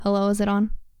Hello, is it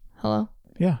on? Hello?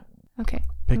 Yeah, Okay.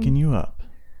 picking you up.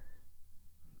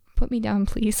 Put me down,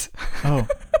 please. Oh,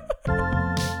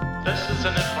 This is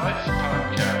an advice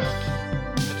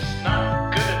podcast. It's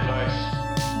not good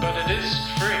advice, but it is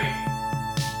free.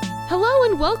 Hello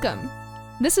and welcome.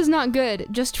 This is Not Good,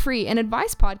 Just Free, an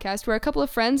advice podcast where a couple of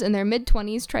friends in their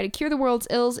mid-20s try to cure the world's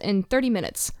ills in 30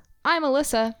 minutes. I'm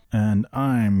Alyssa. and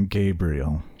I'm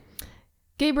Gabriel.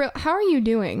 Gabriel, how are you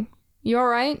doing? You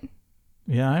alright?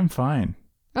 Yeah, I'm fine.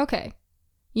 Okay.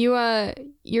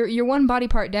 You're one body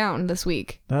part down this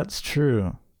week. That's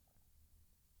true.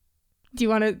 Do you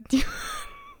want to...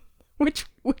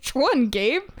 Which one,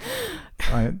 Gabe?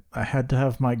 I had to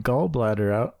have my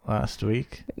gallbladder out last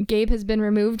week. Gabe has been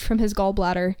removed from his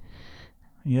gallbladder.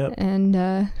 Yep.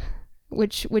 And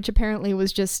which apparently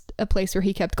was just a place where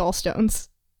he kept gallstones.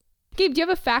 Gabe, do you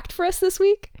have a fact for us this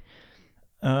week?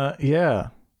 Yeah.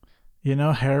 You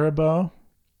know Haribo?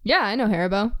 Yeah, I know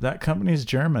Haribo. That company's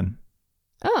German.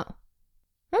 Oh,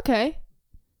 okay.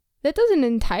 That doesn't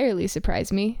entirely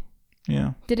surprise me.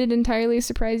 Yeah, Did it entirely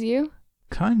surprise you?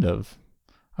 kind of.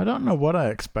 I don't know what I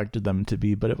expected them to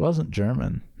be, but it wasn't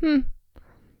German.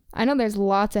 I know there's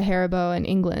lots of Haribo in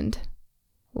England.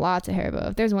 Lots of Haribo.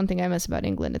 If there's one thing I miss about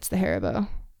England, it's the Haribo.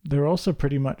 They're also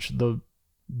pretty much the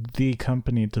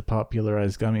company to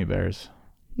popularize gummy bears.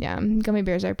 Yeah, gummy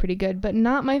bears are pretty good, but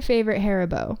not my favorite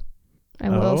Haribo. I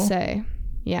will Oh? say.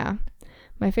 Yeah.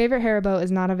 My favorite Haribo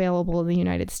is not available in the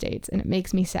United States, and it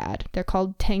makes me sad. They're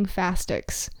called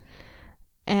Tangfastics.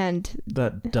 And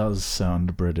That does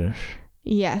sound British.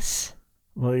 yes.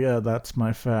 Well, yeah, that's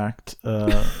my fact.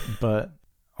 But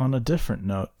on a different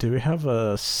note, do we have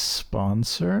a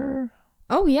sponsor?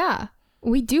 Oh, yeah.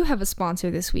 We do have a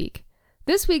sponsor this week.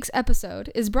 This week's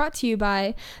episode is brought to you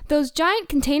by those giant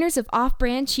containers of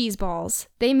off-brand cheese balls.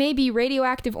 They may be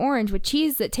radioactive orange with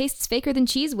cheese that tastes faker than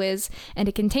Cheese Whiz, and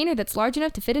a container that's large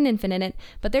enough to fit an infant in it,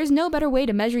 but there's no better way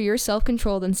to measure your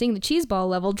self-control than seeing the cheese ball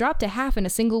level drop to half in a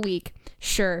single week.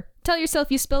 Sure, tell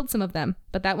yourself you spilled some of them,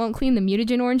 but that won't clean the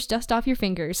mutagen orange dust off your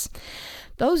fingers.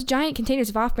 Those giant containers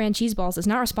of off-brand cheese balls is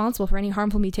not responsible for any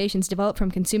harmful mutations developed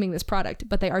from consuming this product,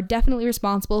 but they are definitely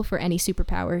responsible for any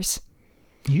superpowers.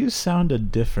 You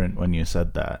sounded different when you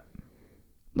said that.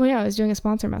 Well, yeah, I was doing a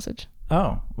sponsor message.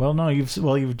 Oh, well, no,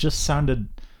 you've just sounded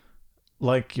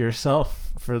like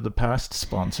yourself for the past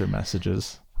sponsor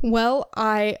messages. Well,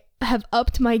 I have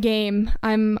upped my game.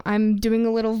 I'm doing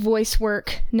a little voice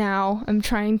work now. I'm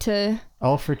trying to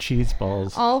All for cheese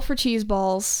balls. all for cheese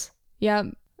balls. Yeah,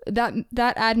 that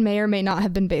ad may or may not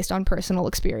have been based on personal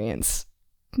experience.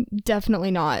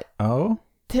 Definitely not. Oh?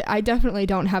 I definitely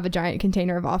don't have a giant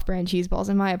container of off-brand cheese balls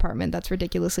in my apartment. That's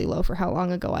ridiculously low for how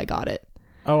long ago I got it.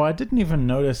 Oh, I didn't even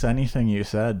notice anything you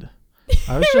said.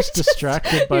 I was just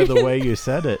distracted by the way you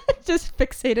said it. Just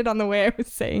fixated on the way I was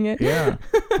saying it. Yeah.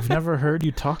 I've never heard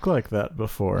you talk like that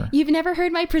before. You've never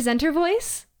heard my presenter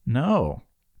voice? No.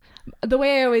 The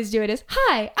way I always do it is,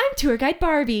 "Hi, I'm tour guide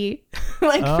Barbie,"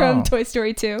 like Oh. from Toy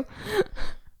Story 2.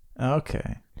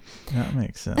 Okay. That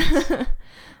makes sense.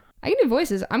 I can do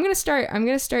voices. I'm gonna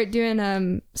start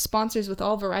doing sponsors with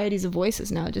all varieties of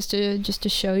voices now, just to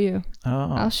show you.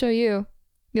 Oh. I'll show you.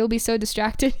 You'll be so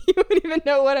distracted you won't even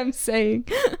know what I'm saying.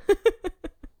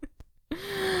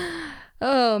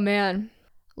 Oh man.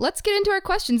 Let's get into our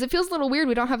questions. It feels a little weird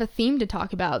we don't have a theme to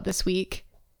talk about this week.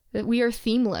 That we are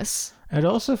themeless. It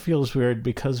also feels weird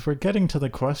because we're getting to the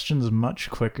questions much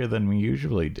quicker than we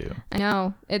usually do. I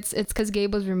know. It's because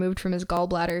Gabe was removed from his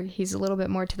gallbladder. He's a little bit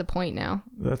more to the point now.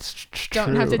 That's true.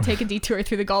 Don't have to take a detour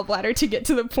through the gallbladder to get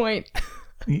to the point.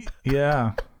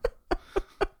 Yeah.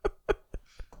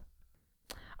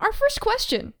 Our first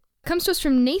question comes to us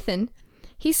from Nathan.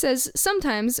 He says,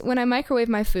 sometimes when I microwave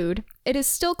my food, it is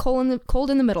still cold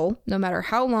in the middle, no matter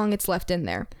how long it's left in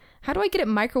there. How do I get it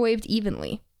microwaved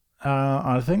evenly?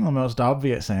 I think the most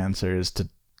obvious answer is to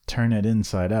turn it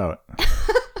inside out.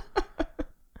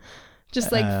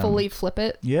 Just like fully flip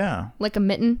it, Yeah. like a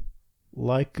mitten.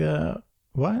 Like,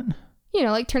 what? You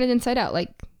know, like turn it inside out. Like,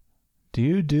 Do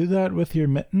you do that with your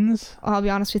mittens? I'll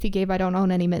be honest with you, Gabe, I don't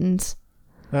own any mittens.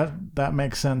 That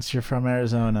makes sense. You're from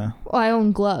Arizona. Well, I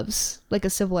own gloves, like a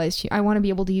civilized. I want to be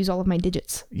able to use all of my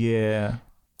digits. Yeah.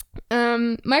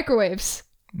 Microwaves.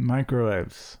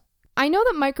 Microwaves. I know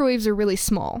that microwaves are really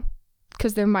small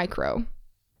because they're micro.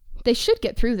 They should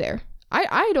get through there.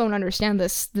 I don't understand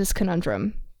this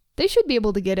conundrum. They should be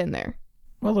able to get in there.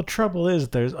 Well, the trouble is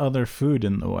there's other food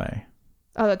in the way.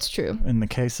 Oh, that's true. In the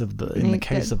case of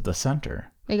the center.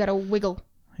 They gotta wiggle.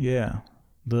 Yeah.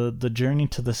 The journey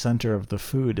to the center of the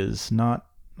food is not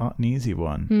an easy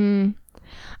one.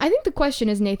 I think the question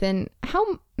is, Nathan, how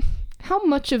How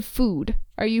much of food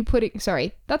are you putting...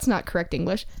 Sorry, that's not correct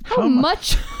English. How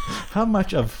much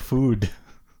of food?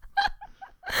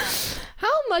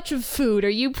 How much of food are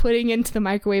you putting into the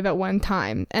microwave at one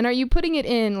time? And are you putting it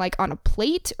in like on a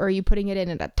plate, or are you putting it in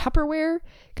a Tupperware?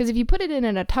 Because if you put it in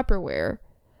a Tupperware,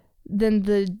 then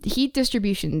the heat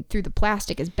distribution through the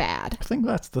plastic is bad. I think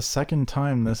that's the second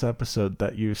time this episode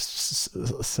that you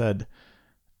said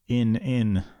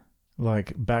in,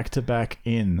 like back to back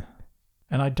in.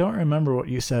 And I don't remember what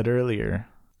you said earlier.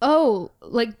 Oh,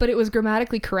 like, but it was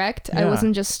grammatically correct? Yeah. I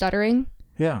wasn't just stuttering?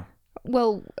 Yeah.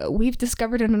 Well, we've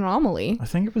discovered an anomaly. I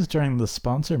think it was during the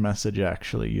sponsor message,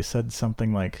 actually. You said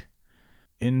something like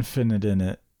infinite in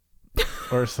it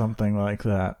or something like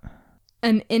that.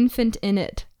 An infant in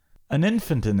it. An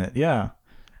infant in it, yeah.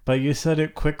 But you said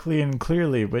it quickly and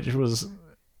clearly, which was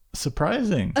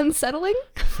surprising Unsettling?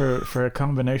 for a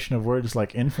combination of words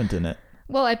like infant in it.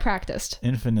 Well, I practiced.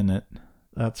 Infant in it.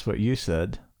 That's what you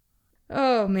said.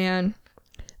 Oh, man.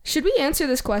 Should we answer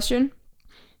this question?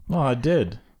 Well, I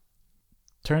did.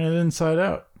 Turn it inside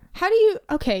out. How do you...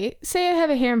 Okay, say I have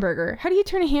a hamburger. How do you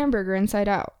turn a hamburger inside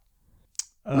out?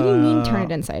 What do you mean turn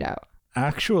it inside out?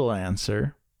 Actual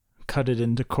answer. Cut it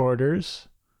into quarters.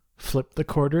 Flip the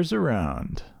quarters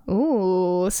around.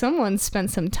 Ooh, someone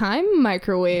spent some time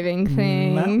microwaving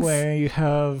things. That way you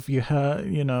have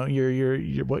you know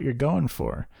your what you're going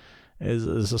for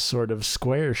is a sort of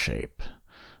square shape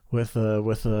with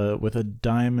a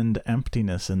diamond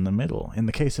emptiness in the middle. In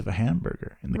the case of a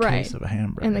hamburger. In the case of a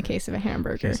hamburger. In the case of a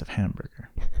hamburger. In the case of hamburger.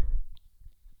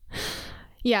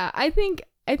 Yeah, I think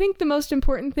the most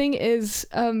important thing is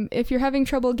if you're having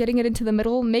trouble getting it into the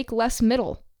middle, make less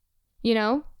middle. You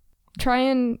know? Try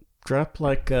and drop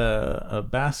like a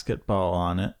basketball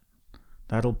on it.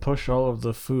 That'll push all of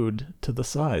the food to the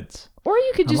sides. Or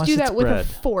you could just Unless do that it's with bread. a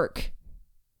fork.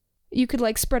 You could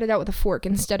like spread it out with a fork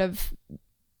instead of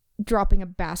dropping a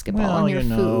basketball on your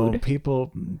food.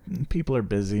 People are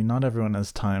busy. Not everyone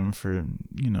has time for,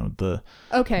 the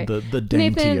dainty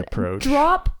Nathan, approach.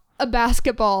 Drop a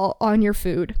basketball on your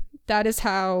food. That is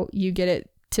how you get it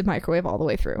to microwave all the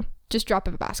way through. Just drop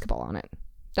a basketball on it.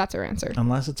 That's our answer.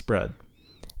 Unless it's bread.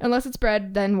 Unless it's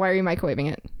bread, then why are you microwaving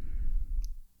it?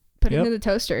 Put it into the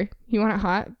toaster. You want it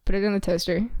hot? Put it in the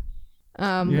toaster.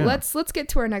 Let's get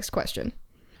to our next question.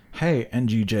 Hey,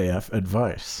 NGJF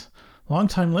advice.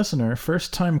 Long-time listener,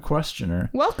 first-time questioner.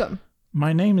 Welcome.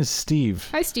 My name is Steve.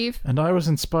 Hi, Steve. And I was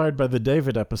inspired by the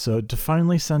David episode to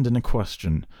finally send in a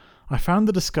question. I found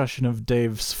the discussion of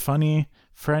Dave's funny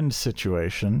friend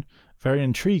situation very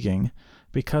intriguing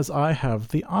because I have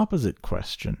the opposite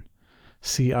question.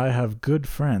 See, I have good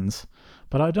friends,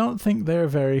 but I don't think they're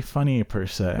very funny per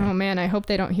se. Oh man, I hope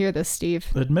they don't hear this, Steve.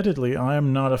 Admittedly, I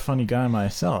am not a funny guy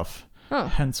myself. Oh.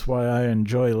 Hence why I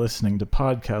enjoy listening to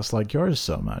podcasts like yours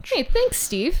so much. Hey, thanks,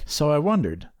 Steve. So I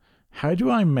wondered, how do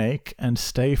I make and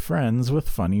stay friends with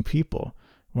funny people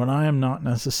when I am not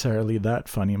necessarily that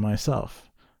funny myself?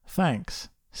 Thanks,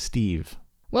 Steve.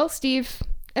 Well, Steve,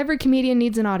 every comedian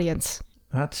needs an audience.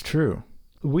 That's true.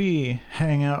 We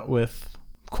hang out with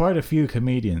quite a few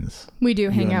comedians. We do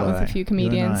hang out with a I. few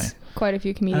comedians. Quite a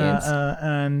few comedians.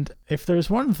 And if there's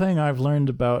one thing I've learned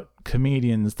about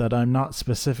comedians that I'm not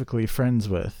specifically friends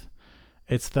with,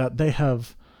 it's that they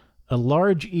have a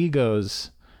large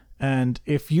egos, and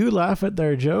if you laugh at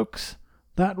their jokes,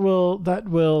 that will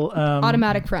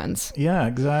automatic friends. Yeah,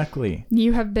 exactly.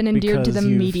 You have been endeared to them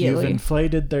immediately. You've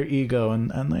inflated their ego,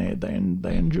 and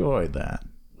they enjoy that.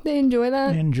 They enjoy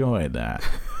that? They enjoy that.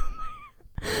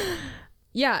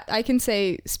 Yeah, I can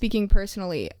say, speaking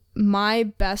personally, my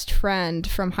best friend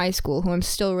from high school, who I'm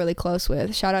still really close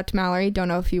with, shout out to Mallory, don't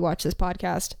know if you watch this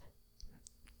podcast.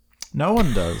 No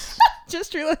one does.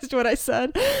 Just realized what I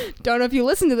said. Don't know if you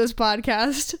listen to this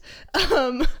podcast.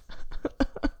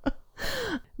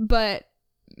 But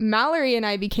Mallory and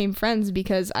I became friends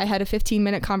because I had a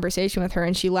 15-minute conversation with her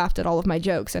and she laughed at all of my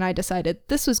jokes, and I decided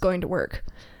this was going to work.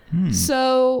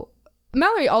 So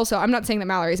Mallory also, I'm not saying that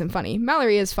Mallory isn't funny.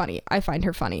 Mallory is funny. I find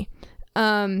her funny.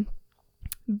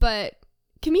 But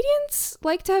comedians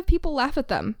like to have people laugh at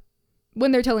them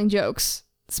when they're telling jokes,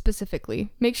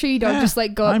 specifically. Make sure you don't just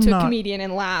like go up to a comedian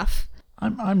and laugh.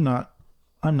 I'm not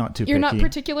too picky. You're not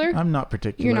particular? I'm not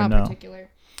particular. You're not no. particular.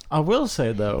 I will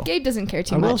say though. Gabe doesn't care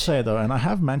too much. I will say though, and I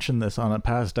have mentioned this on a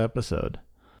past episode,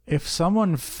 if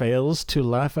someone fails to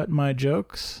laugh at my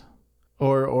jokes,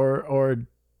 or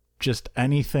just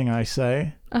anything I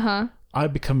say, I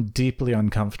become deeply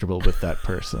uncomfortable with that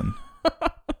person.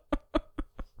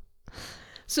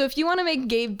 So if you want to make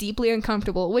Gabe deeply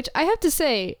uncomfortable, which I have to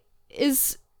say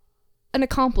is an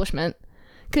accomplishment,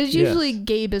 Because usually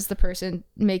Gabe is the person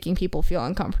making people feel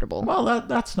uncomfortable. Well,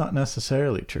 that's not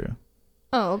necessarily true.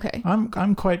 Oh, okay.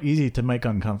 I'm quite easy to make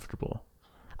uncomfortable.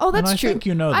 Oh, that's and true. I think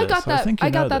you know this. I got that. I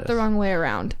got that the wrong way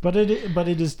around. But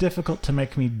it is difficult to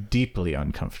make me deeply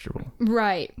uncomfortable.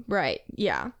 Right.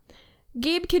 Yeah.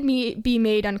 Gabe can be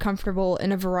made uncomfortable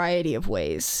in a variety of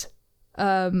ways.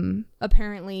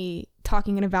 Apparently,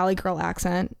 talking in a Valley Girl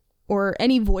accent or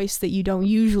any voice that you don't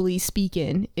usually speak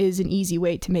in is an easy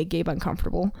way to make Gabe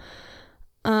uncomfortable.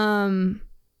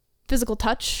 Physical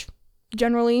touch,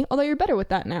 generally, although you're better with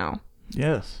that now.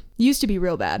 Yes. Used to be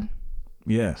real bad.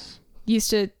 Yes. Used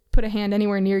to put a hand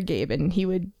anywhere near Gabe and he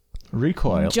would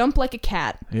recoil. Jump like a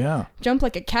cat. Yeah. Jump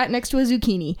like a cat next to a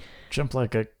zucchini. Jump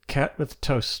like a cat with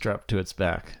toast strapped to its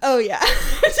back. Oh, yeah.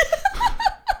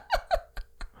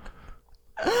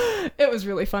 It was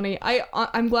really funny.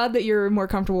 I'm glad that you're more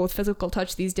comfortable with physical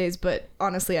touch these days, but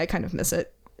honestly, I kind of miss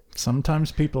it.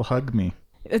 Sometimes people hug me.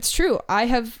 It's true. I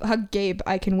have hugged Gabe.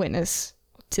 I can witness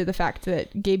to the fact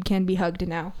that Gabe can be hugged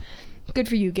now. Good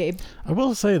for you, Gabe. I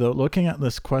will say, though, looking at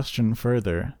this question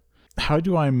further, how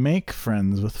do I make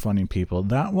friends with funny people?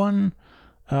 That one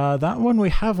we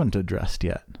haven't addressed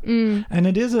yet. And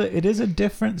it is a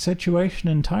different situation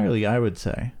entirely, I would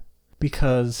say.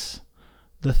 Because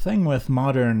the thing with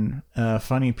modern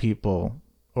funny people,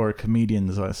 or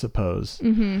comedians, I suppose,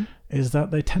 is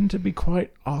that they tend to be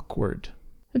quite awkward.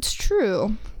 It's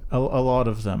true. A lot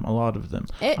of them.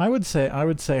 I would say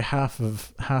half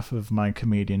of my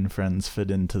comedian friends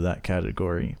fit into that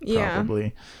category, probably. Yeah.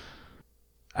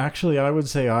 Actually, I would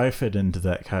say I fit into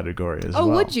that category as well.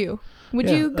 Oh, would you? Would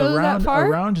you go that far?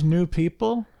 Around new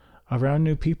people,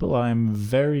 I'm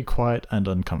very quiet and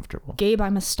uncomfortable. Gabe,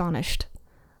 I'm astonished.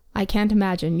 I can't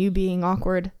imagine you being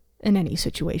awkward in any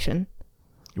situation.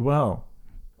 Well,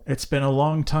 it's been a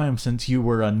long time since you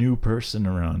were a new person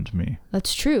around me.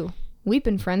 That's true. We've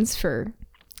been friends for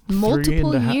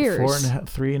multiple years.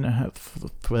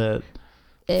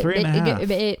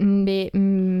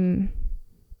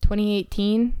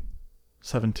 2018?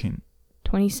 17.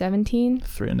 2017?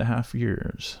 3.5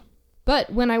 years.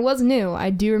 But when I was new, I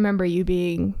do remember you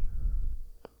being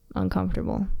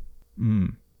uncomfortable.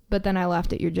 But then I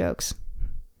laughed at your jokes.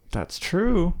 That's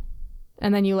true.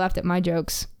 And then you laughed at my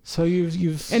jokes. So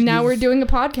you've and now we're doing a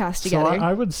podcast together. So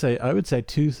I would say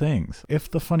two things. If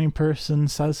the funny person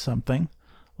says something,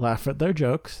 laugh at their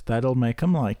jokes. That'll make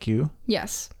them like you.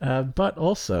 Yes. But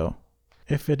also,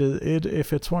 if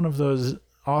it's one of those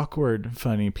awkward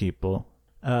funny people,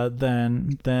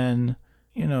 then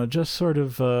just sort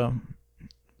of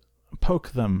poke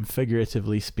them,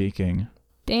 figuratively speaking.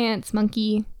 Dance,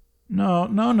 monkey. No.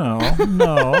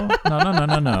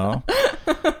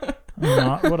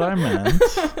 Not what I meant.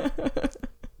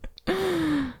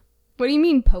 What do you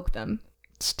mean poke them?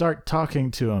 Start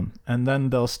talking to them, and then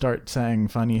they'll start saying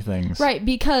funny things. Right,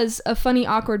 because a funny,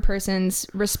 awkward person's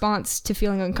response to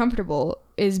feeling uncomfortable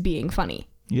is being funny.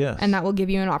 Yes. And that will give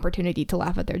you an opportunity to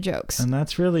laugh at their jokes. And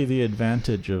that's really the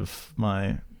advantage of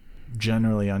my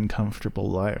generally uncomfortable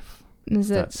life.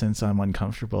 That since I'm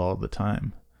uncomfortable all the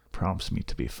time, prompts me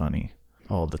to be funny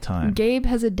all the time. Gabe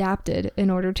has adapted in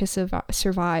order to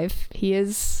survive. He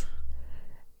is.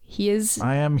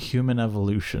 I am human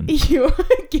evolution.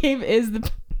 Gabe is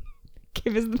the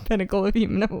pinnacle of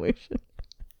human evolution.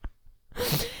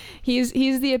 He's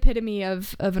the epitome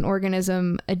of an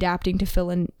organism adapting to fill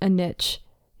in a niche.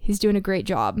 He's doing a great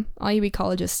job. All you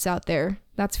ecologists out there,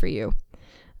 that's for you.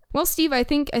 Well, Steve, I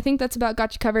think that's about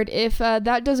got you covered. If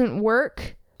that doesn't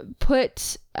work,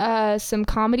 put some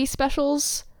comedy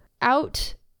specials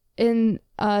out in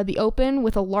the open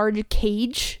with a large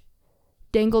cage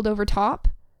dangled over top.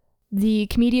 The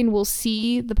comedian will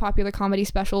see the popular comedy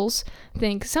specials,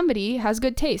 think somebody has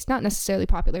good taste, not necessarily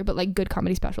popular, but like good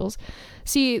comedy specials,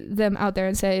 see them out there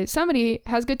and say, somebody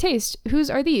has good taste. Whose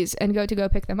are these? And go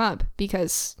pick them up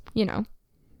because,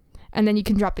 and then you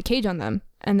can drop the cage on them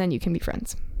and then you can be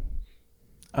friends.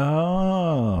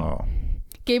 Oh.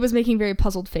 Gabe was making very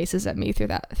puzzled faces at me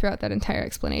throughout that entire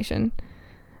explanation,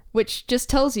 which just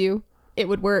tells you it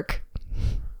would work.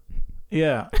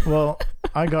 Yeah, well,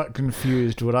 I got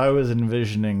confused. What I was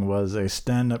envisioning was a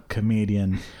stand-up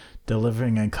comedian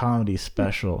delivering a comedy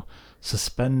special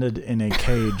suspended in a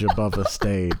cage above a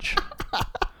stage.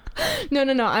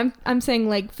 No. I'm saying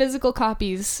like physical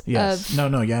copies of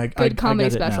good comedy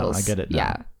specials. I get it now.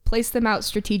 Yeah, place them out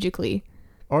strategically.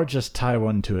 Or just tie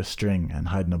one to a string and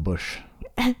hide in a bush.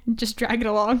 Just drag it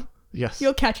along. Yes.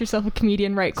 You'll catch yourself a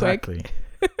comedian right quick. Exactly.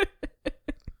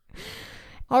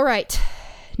 All right.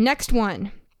 Next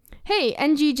one. Hey,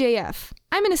 NGJF.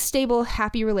 I'm in a stable,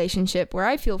 happy relationship where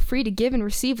I feel free to give and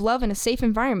receive love in a safe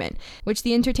environment, which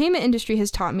the entertainment industry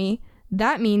has taught me.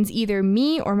 That means either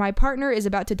me or my partner is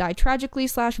about to die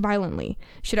tragically/violently.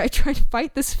 Should I try to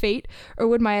fight this fate, or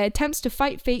would my attempts to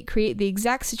fight fate create the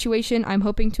exact situation I'm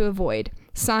hoping to avoid?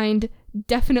 Signed,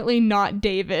 definitely not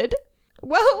David.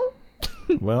 Well,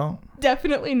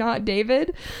 definitely not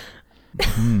David.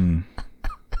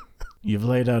 You've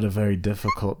laid out a very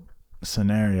difficult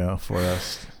scenario for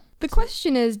us. The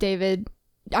question is,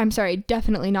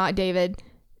 definitely not David.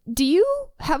 Do you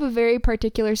have a very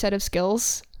particular set of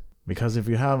skills? Because if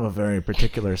you have a very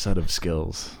particular set of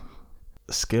skills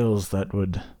that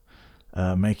would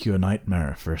make you a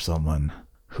nightmare for someone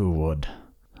who would,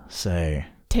 say,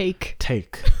 take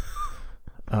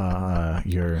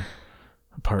your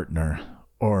partner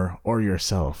or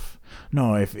yourself.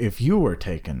 No, if you were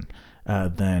taken,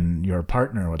 then your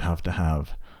partner would have to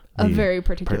have a very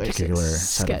particular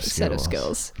set of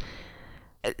skills.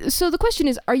 So the question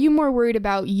is, are you more worried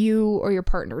about you or your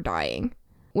partner dying?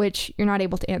 Which you're not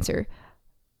able to answer.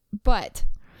 But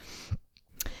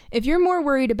if you're more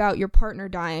worried about your partner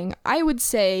dying, I would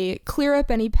say clear up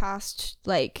any past,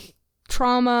 like,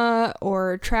 trauma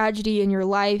or tragedy in your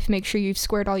life. Make sure you've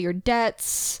squared all your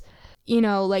debts.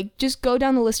 Just go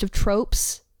down the list of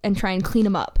tropes and try and clean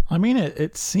them up. I mean,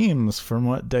 it seems from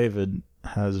what David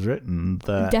has written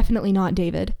that... Definitely not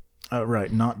David.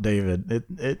 Right, not David.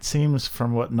 It seems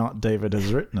from what not David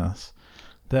has written us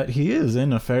that he is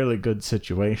in a fairly good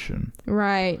situation.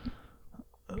 Right.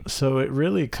 So it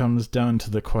really comes down to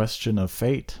the question of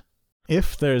fate.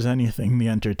 If there's anything the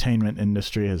entertainment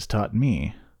industry has taught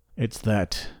me, it's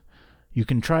that you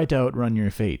can try to outrun your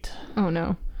fate. Oh,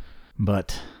 no.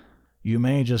 But you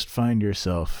may just find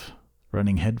yourself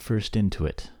running headfirst into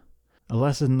it. A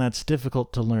lesson that's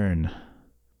difficult to learn,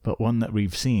 but one that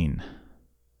we've seen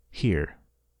here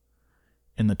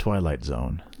in the Twilight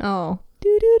Zone. Oh.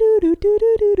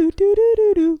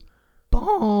 Do-do-do-do-do-do-do-do-do-do.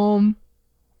 Bomb.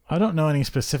 I don't know any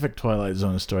specific Twilight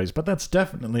Zone stories, but that's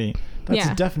definitely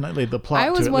the plot.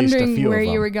 I was to at least a wondering few where of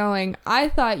them. you were going. I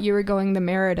thought you were going the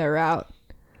Merida route.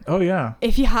 Oh yeah.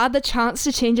 If you had the chance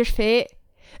to change your fate,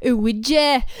 would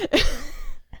ya?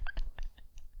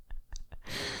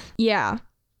 Yeah.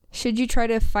 Should you try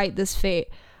to fight this fate?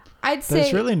 I'd say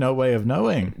there's really no way of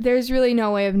knowing. There's really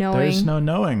no way of knowing. There's no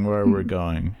knowing where we're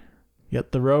going.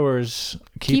 Yet the rowers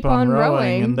keep on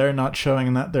rowing, and they're not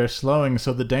showing that they're slowing,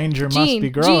 so the danger must be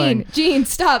growing. Gene,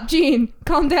 stop, Gene.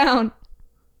 Calm down.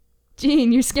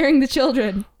 Gene, you're scaring the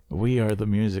children. We are the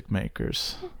music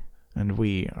makers, and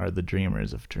we are the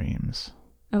dreamers of dreams.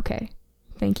 Okay,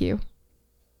 thank you.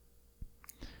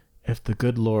 If the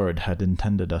good Lord had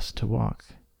intended us to walk,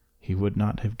 he would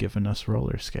not have given us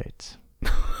roller skates.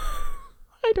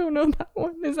 I don't know that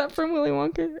one. Is that from Willy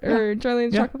Wonka or Charlie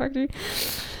and the Chocolate Factory?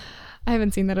 I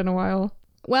haven't seen that in a while.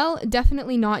 Well,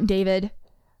 definitely not David.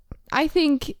 I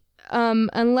think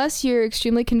unless you're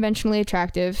extremely conventionally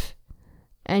attractive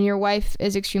and your wife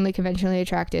is extremely conventionally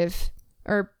attractive,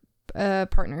 or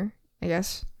partner, I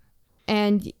guess,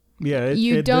 and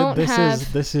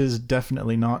this is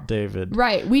definitely not David.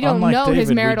 Right. We don't know David,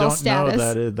 his marital status. We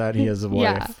don't know that he has a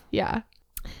wife. Yeah.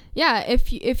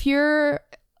 If you're...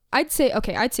 I'd say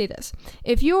this.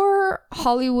 If you're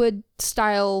Hollywood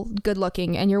style good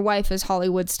looking and your wife is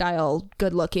Hollywood style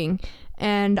good looking,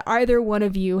 and either one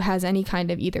of you has any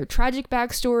kind of either tragic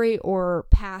backstory or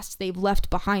past they've left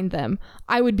behind them,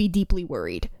 I would be deeply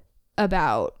worried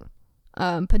about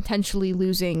potentially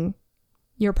losing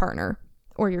your partner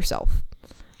or yourself.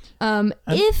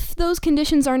 If those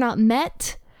conditions are not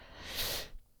met,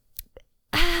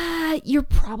 you're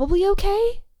probably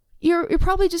okay. You're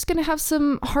probably just going to have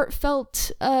some heartfelt,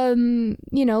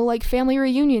 like family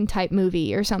reunion type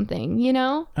movie or something, you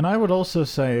know? And I would also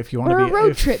say if you want to be... Or a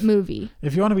road trip movie.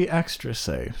 If you want to be extra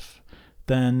safe,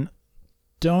 then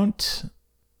don't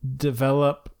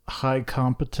develop high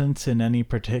competence in any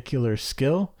particular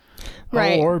skill.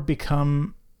 Right. Or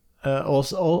become...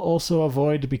 also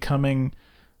avoid becoming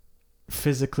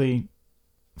physically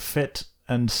fit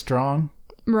and strong.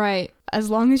 Right. As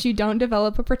long as you don't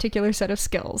develop a particular set of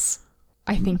skills,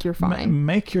 I think you're fine.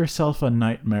 Make yourself a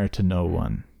nightmare to no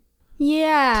one.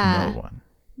 Yeah. To no one.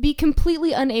 Be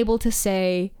completely unable to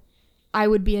say, I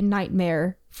would be a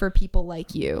nightmare for people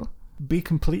like you. Be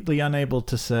completely unable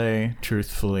to say,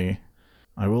 truthfully,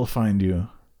 I will find you,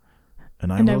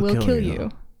 and I will kill you.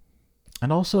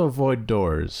 And also avoid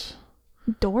doors.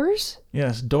 Doors?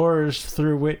 Yes, doors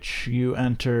through which you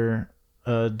enter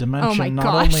a dimension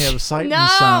not only of sight and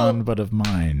sound, but of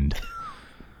mind.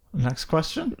 Next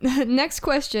question? Next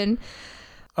question.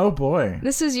 Oh boy.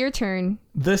 This is your turn.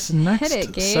 This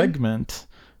next segment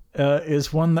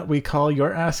is one that we call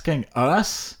You're Asking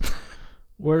Us,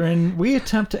 wherein we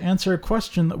attempt to answer a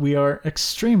question that we are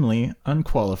extremely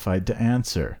unqualified to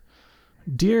answer.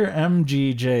 Dear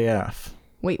MGJF.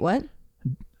 Wait, what?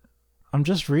 I'm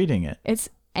just reading it. It's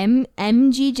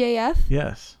MGJF?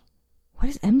 Yes. What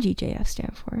does MGJF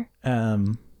stand for?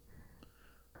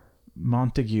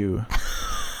 Montague.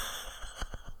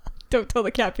 Don't tell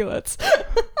the Capulets.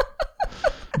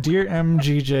 Dear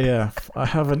MGJF, I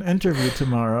have an interview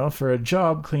tomorrow for a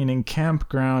job cleaning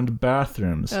campground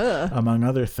bathrooms, among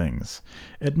other things.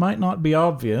 It might not be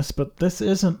obvious, but this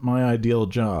isn't my ideal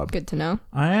job. Good to know.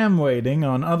 I am waiting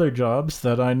on other jobs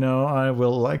that I know I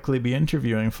will likely be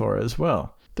interviewing for as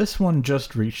well. This one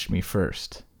just reached me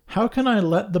first. How can I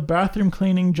let the bathroom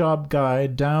cleaning job guy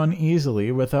down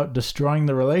easily without destroying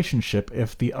the relationship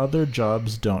if the other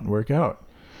jobs don't work out?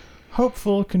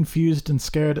 Hopeful, confused, and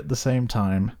scared at the same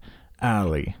time.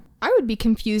 Allie. I would be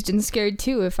confused and scared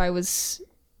too if I was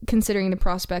considering the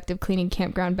prospect of cleaning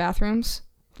campground bathrooms.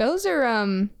 Those are,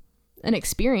 an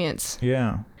experience.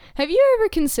 Yeah. Have you ever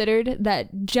considered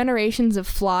that generations of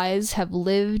flies have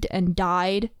lived and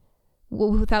died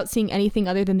without seeing anything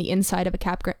other than the inside of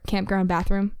a campground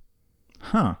bathroom?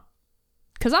 Huh.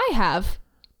 'Cause I have.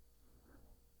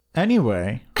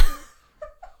 Anyway,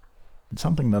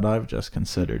 something that I've just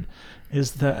considered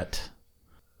is that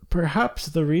perhaps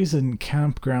the reason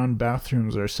campground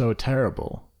bathrooms are so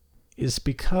terrible is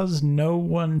because no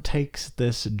one takes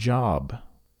this job.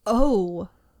 Oh.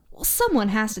 Well, someone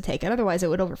has to take it, otherwise it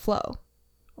would overflow.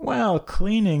 Well,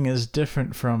 cleaning is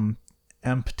different from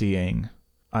emptying,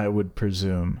 I would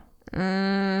presume.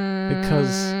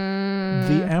 Because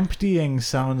the emptying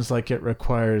sounds like it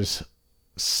requires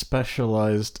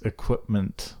specialized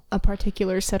equipment. A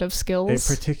particular set of skills.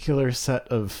 A particular set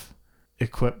of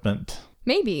equipment.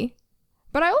 Maybe.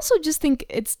 But I also just think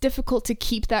it's difficult to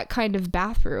keep that kind of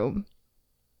bathroom,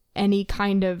 any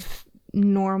kind of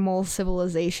normal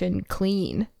civilization,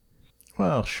 clean.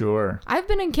 Well, sure. I've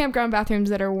been in campground bathrooms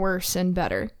that are worse and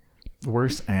better.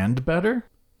 Worse and better?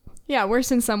 Yeah,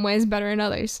 worse in some ways, better in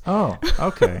others. Oh,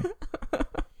 okay.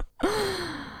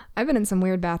 I've been in some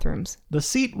weird bathrooms. The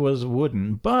seat was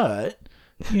wooden, but,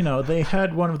 you know, they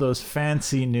had one of those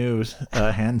fancy new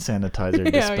hand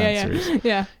sanitizer dispensers.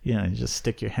 Yeah. You know, you just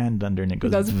stick your hand under and it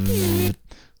goes...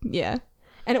 Yeah.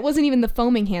 And it wasn't even the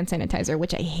foaming hand sanitizer,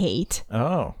 which I hate.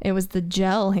 Oh. It was the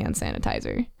gel hand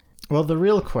sanitizer. Well, the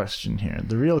real question here,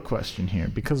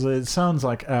 because it sounds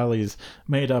like Allie's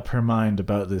made up her mind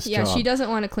about this job. Yeah, she doesn't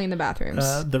want to clean the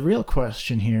bathrooms. The real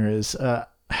question here is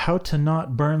how to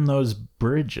not burn those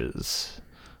bridges.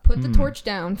 Put the torch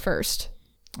down first.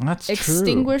 That's true.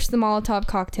 Extinguish the Molotov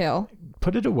cocktail.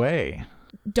 Put it away.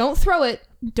 Don't throw it.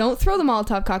 Don't throw the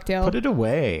Molotov cocktail. Put it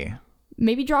away.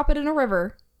 Maybe drop it in a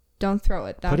river. Don't throw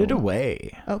it. Put it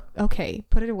away. Oh, okay.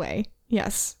 Put it away.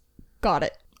 Yes. Got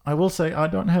it. I will say I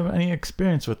don't have any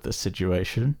experience with this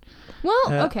situation.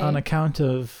 Well, okay. On account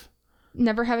of...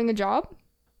 Never having a job?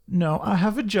 No, I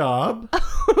have a job.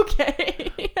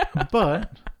 Okay.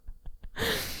 But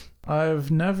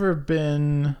I've never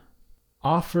been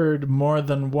offered more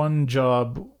than one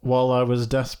job while I was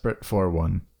desperate for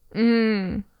one.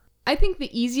 I think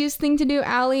the easiest thing to do,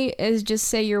 Allie, is just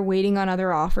say you're waiting on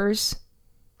other offers.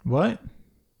 What?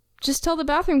 Just tell the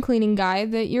bathroom cleaning guy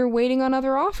that you're waiting on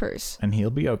other offers. And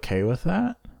he'll be okay with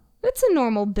that? That's a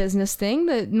normal business thing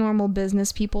that normal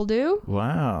business people do.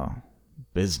 Wow.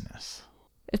 Business.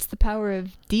 It's the power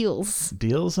of deals.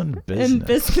 Deals and business. And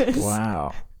business.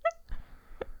 Wow.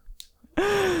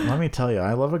 Let me tell you,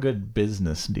 I love a good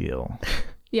business deal.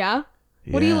 Yeah?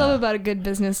 What do you love about a good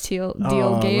business deal,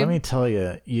 Gabe? Let me tell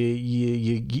you,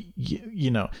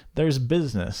 you know, there's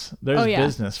business. There's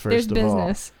business first of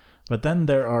all. But then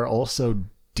there are also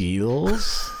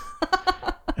deals.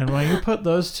 And when you put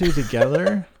those two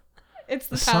together, it's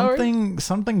the power.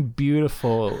 Something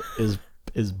beautiful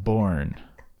is born.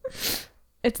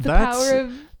 It's the power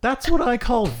of... That's what I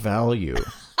call value.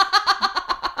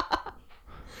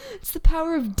 It's the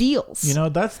power of deals. You know,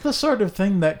 that's the sort of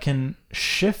thing that can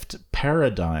shift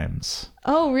paradigms.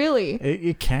 Oh, really?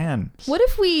 It can. What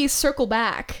if we circle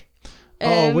back?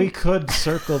 Oh, we could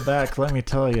circle back, let me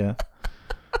tell you.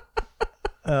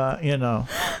 You know,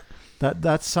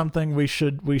 that's something we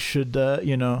should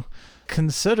you know,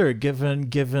 consider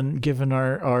given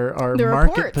our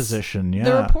market position. Yeah.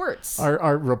 The reports.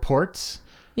 Our reports.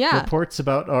 Yeah. Reports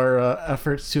about our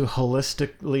efforts to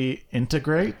holistically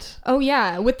integrate. Oh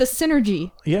yeah, with the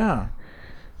synergy. Yeah.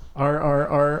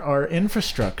 Our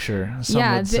infrastructure,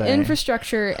 some would say. The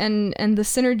infrastructure and the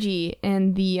synergy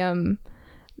and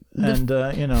and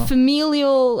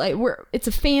familial, like it's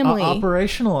a family.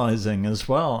 Operationalizing as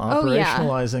well. Oh, yeah.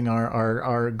 Operationalizing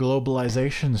our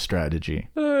globalization strategy.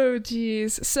 Oh,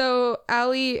 geez. So,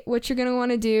 Allie, what you're gonna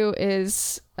want to do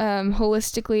is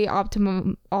holistically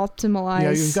optimize.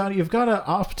 Yeah, you've got to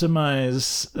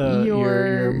optimize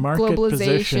your market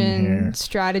position globalization here,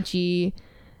 strategy,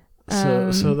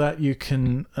 so that you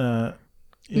can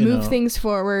move things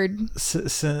forward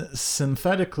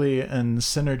synthetically and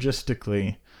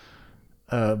synergistically.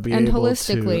 Be and able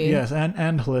holistically. to, yes,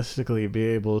 and holistically be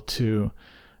able to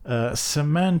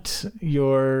cement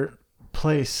your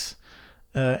place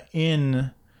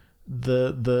in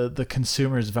the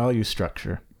consumer's value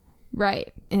structure.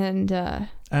 Right. And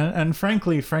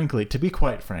frankly, to be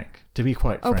quite frank,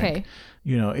 okay.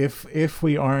 If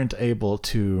we aren't able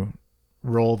to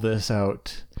roll this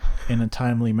out in a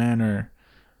timely manner,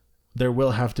 there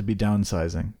will have to be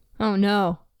downsizing. Oh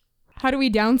no. How do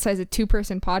we downsize a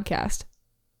 2-person podcast?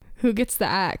 Who gets the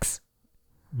axe?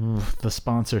 The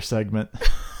sponsor segment.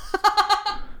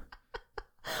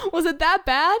 Was it that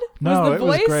bad? No, was the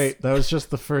voice? Was great. That was just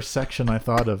the first section I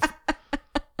thought of.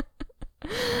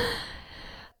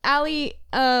 Allie,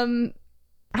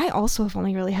 I also have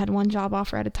only really had one job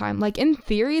offer at a time. Like, in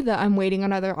theory, the I'm waiting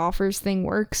on other offers thing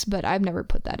works, but I've never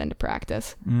put that into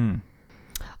practice.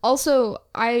 Also,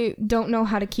 I don't know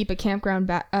how to keep a campground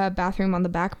bathroom on the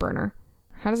back burner.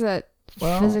 How does that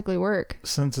physically work?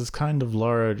 Since it's kind of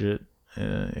large, it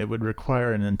would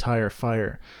require an entire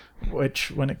fire,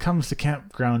 which, when it comes to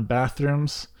campground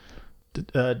bathrooms,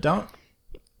 don't.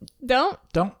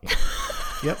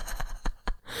 Yep.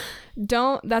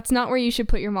 Don't. That's not where you should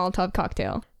put your Molotov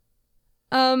cocktail.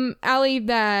 Allie,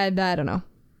 that I don't know.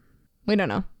 We don't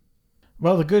know.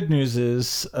 Well, the good news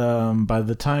is, by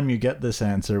the time you get this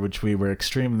answer, which we were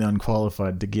extremely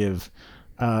unqualified to give,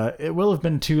 it will have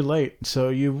been too late, so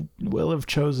you will have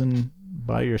chosen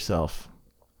by yourself.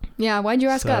 Yeah, why'd you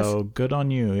ask us? So, good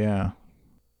on you, yeah.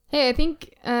 Hey, I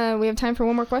think we have time for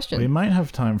one more question. We might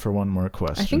have time for one more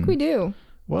question. I think we do.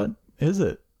 What is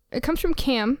it? It comes from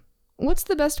Cam. What's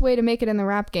the best way to make it in the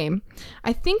rap game?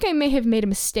 I think I may have made a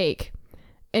mistake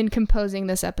in composing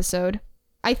this episode.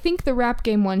 I think the rap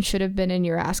game one should have been in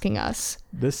You're Asking Us.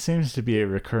 This seems to be a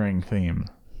recurring theme.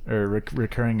 Or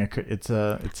recurring, it's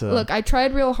a... Look, I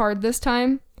tried real hard this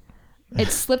time. It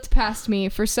slipped past me.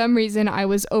 For some reason, I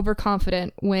was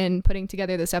overconfident when putting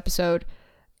together this episode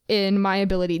in my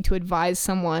ability to advise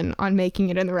someone on making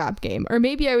it in the rap game. Or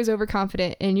maybe I was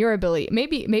overconfident in your ability.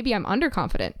 Maybe I'm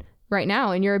underconfident right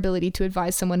now in your ability to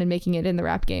advise someone in making it in the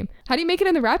rap game. How do you make it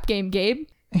in the rap game, Gabe?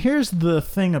 Here's the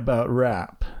thing about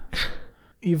rap.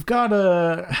 You've got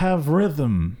to have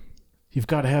rhythm. You've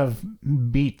got to have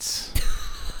beats.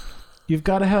 You've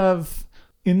got to have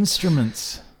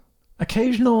instruments.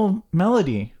 Occasional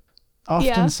melody.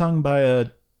 Often sung by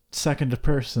a second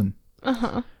person.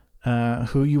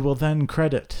 Who you will then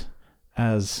credit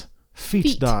as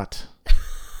Feet. Dot.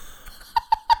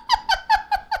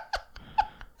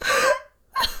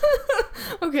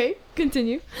 Okay,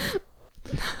 continue.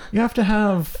 You have to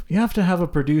have a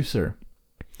producer.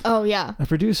 Oh yeah. A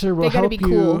producer will help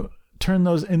you turn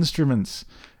those instruments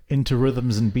into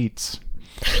rhythms and beats.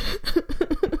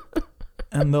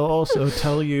 And they'll also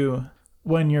tell you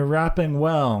when you're rapping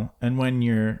well and when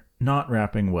you're not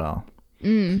rapping well.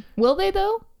 Will they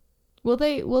though? Will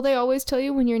they always tell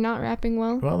you when you're not rapping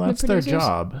well? Well, that's their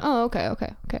job. Oh,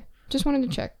 okay. Just wanted to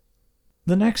check.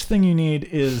 The next thing you need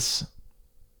is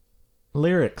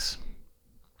lyrics.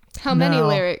 How many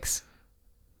lyrics?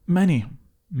 Many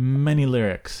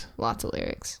lyrics. Lots of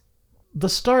lyrics. The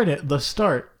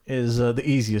start is the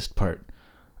easiest part.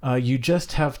 You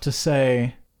just have to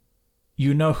say,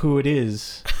 you know who it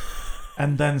is,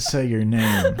 and then say your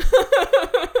name.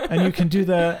 And you can do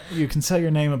that. You can say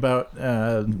your name about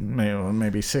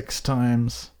maybe 6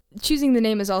 times. Choosing the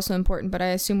name is also important, but I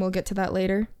assume we'll get to that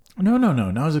later. No.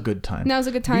 Now's a good time. Now's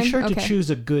a good time? Be sure to choose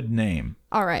a good name.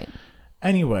 All right.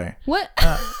 Anyway. What?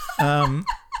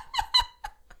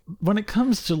 When it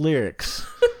comes to lyrics,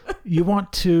 you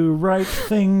want to write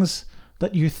things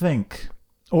that you think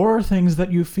or things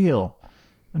that you feel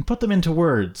and put them into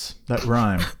words that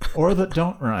rhyme or that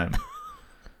don't rhyme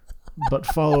but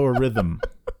follow a rhythm.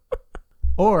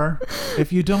 Or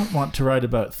if you don't want to write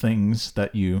about things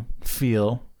that you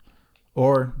feel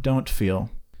or don't feel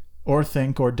or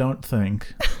think or don't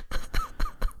think,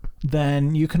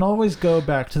 then you can always go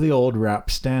back to the old rap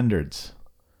standards.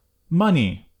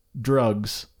 Money,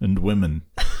 drugs, and women.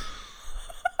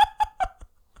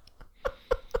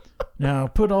 Now,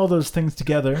 put all those things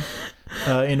together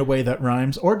in a way that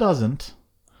rhymes or doesn't.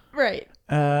 Right.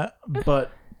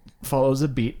 But follows a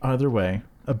beat either way.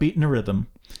 A beat and a rhythm.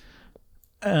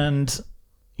 And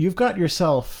you've got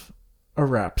yourself a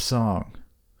rap song.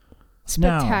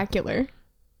 Spectacular. Now,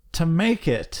 to make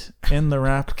it in the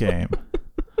rap game,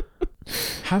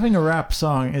 having a rap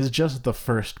song is just the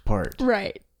first part.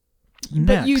 Right.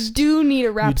 Next, but you do need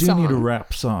a rap song. You do need a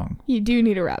rap song. You do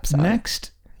need a rap song.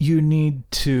 Next, you need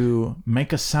to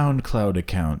make a SoundCloud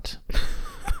account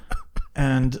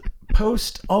and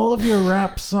post all of your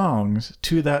rap songs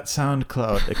to that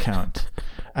SoundCloud account.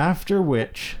 After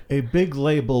which, a big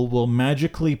label will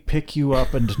magically pick you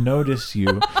up and notice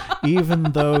you, even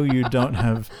though you don't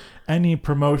have any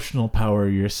promotional power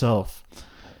yourself.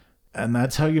 And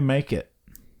that's how you make it.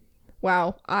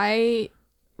 Wow, I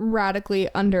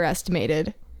radically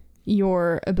underestimated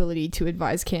your ability to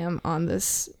advise Cam on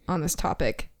this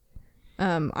topic.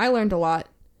 I learned a lot.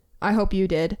 I hope you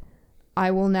did.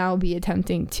 I will now be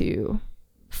attempting to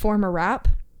form a rap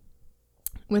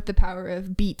with the power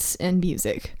of beats and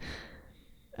music.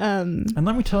 And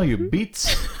let me tell you,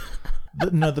 beats...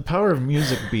 the power of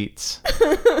music beats.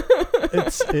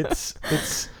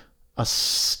 It's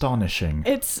astonishing.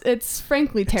 It's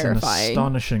frankly terrifying. It's an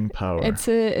astonishing power.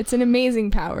 It's an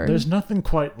amazing power. There's nothing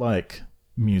quite like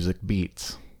music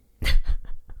beats.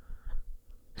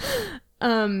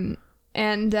 And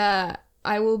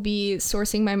I will be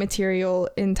sourcing my material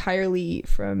entirely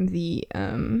from the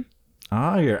You're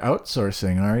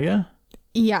outsourcing, are you?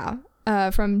 Yeah,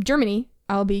 from Germany.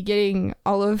 I'll be getting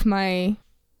all of my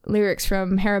lyrics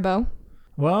from Haribo.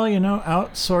 Well,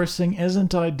 outsourcing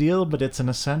isn't ideal, but it's an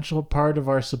essential part of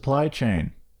our supply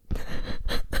chain.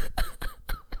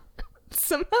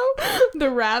 Somehow, the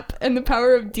rap and the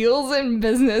power of deals and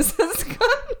business has gone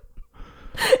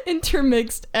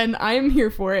intermixed, and I'm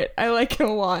here for it. I like it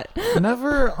a lot.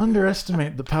 Never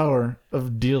underestimate the power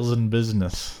of deals in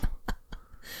business.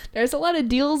 There's a lot of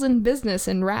deals in business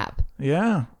in rap.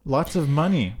 Yeah, lots of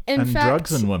money and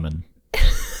drugs and women.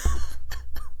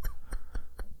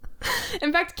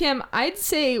 In fact, Cam, I'd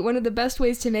say one of the best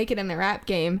ways to make it in the rap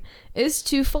game is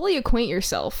to fully acquaint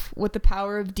yourself with the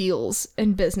power of deals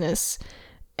and business.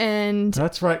 And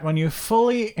that's right. When you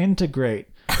fully integrate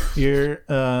your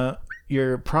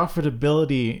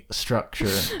profitability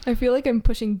structure. I feel like I'm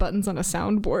pushing buttons on a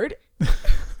soundboard.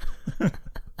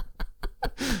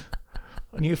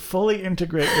 When you fully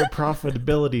integrate your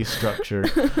profitability structure,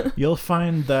 you'll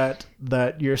find that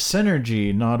your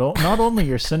synergy, not only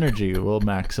your synergy will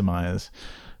maximize,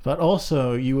 but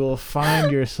also you will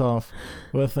find yourself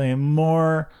with a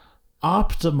more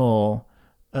optimal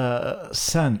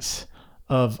sense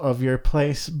of your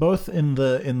place, both in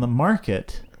the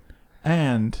market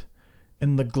and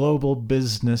in the global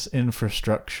business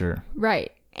infrastructure.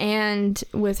 Right. And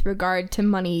with regard to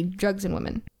money, drugs, and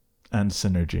women. And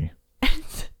synergy.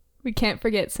 We can't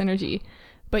forget synergy,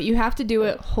 but you have to do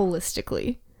it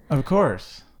holistically. Of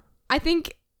course. I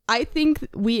think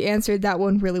we answered that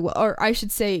one really well. Or I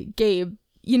should say, Gabe,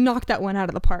 you knocked that one out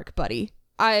of the park, buddy.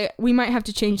 We might have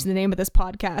to change the name of this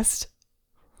podcast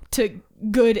to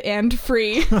Good and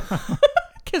Free.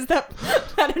 Because that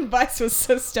advice was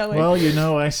so stellar.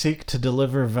 Well, I seek to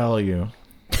deliver value.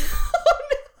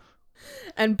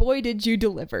 And boy, did you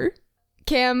deliver.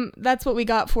 Cam, that's what we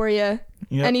got for you.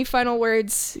 Yep. Any final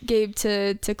words, Gabe,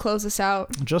 to close us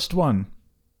out? Just one.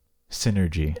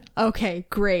 Synergy. Okay,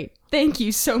 great. Thank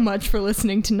you so much for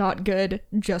listening to Not Good,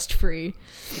 Just Free.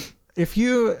 If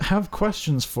you have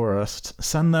questions for us,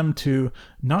 send them to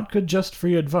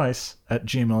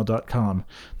notgoodjustfreeadvice@gmail.com.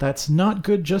 That's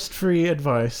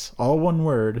notgoodjustfreeadvice, all one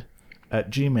word,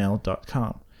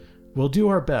 @gmail.com. We'll do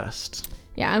our best.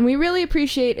 Yeah, and we really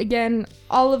appreciate, again,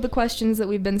 all of the questions that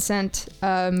we've been sent.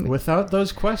 Without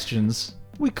those questions,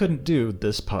 we couldn't do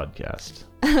this podcast.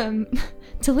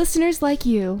 To listeners like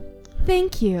you,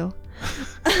 thank you.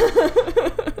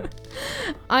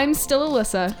 I'm still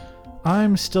Alyssa.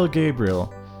 I'm still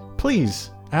Gabriel.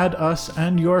 Please add us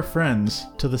and your friends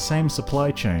to the same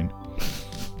supply chain.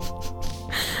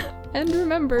 And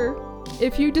remember,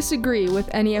 if you disagree with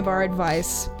any of our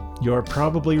advice, you're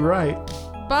probably right.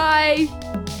 Bye!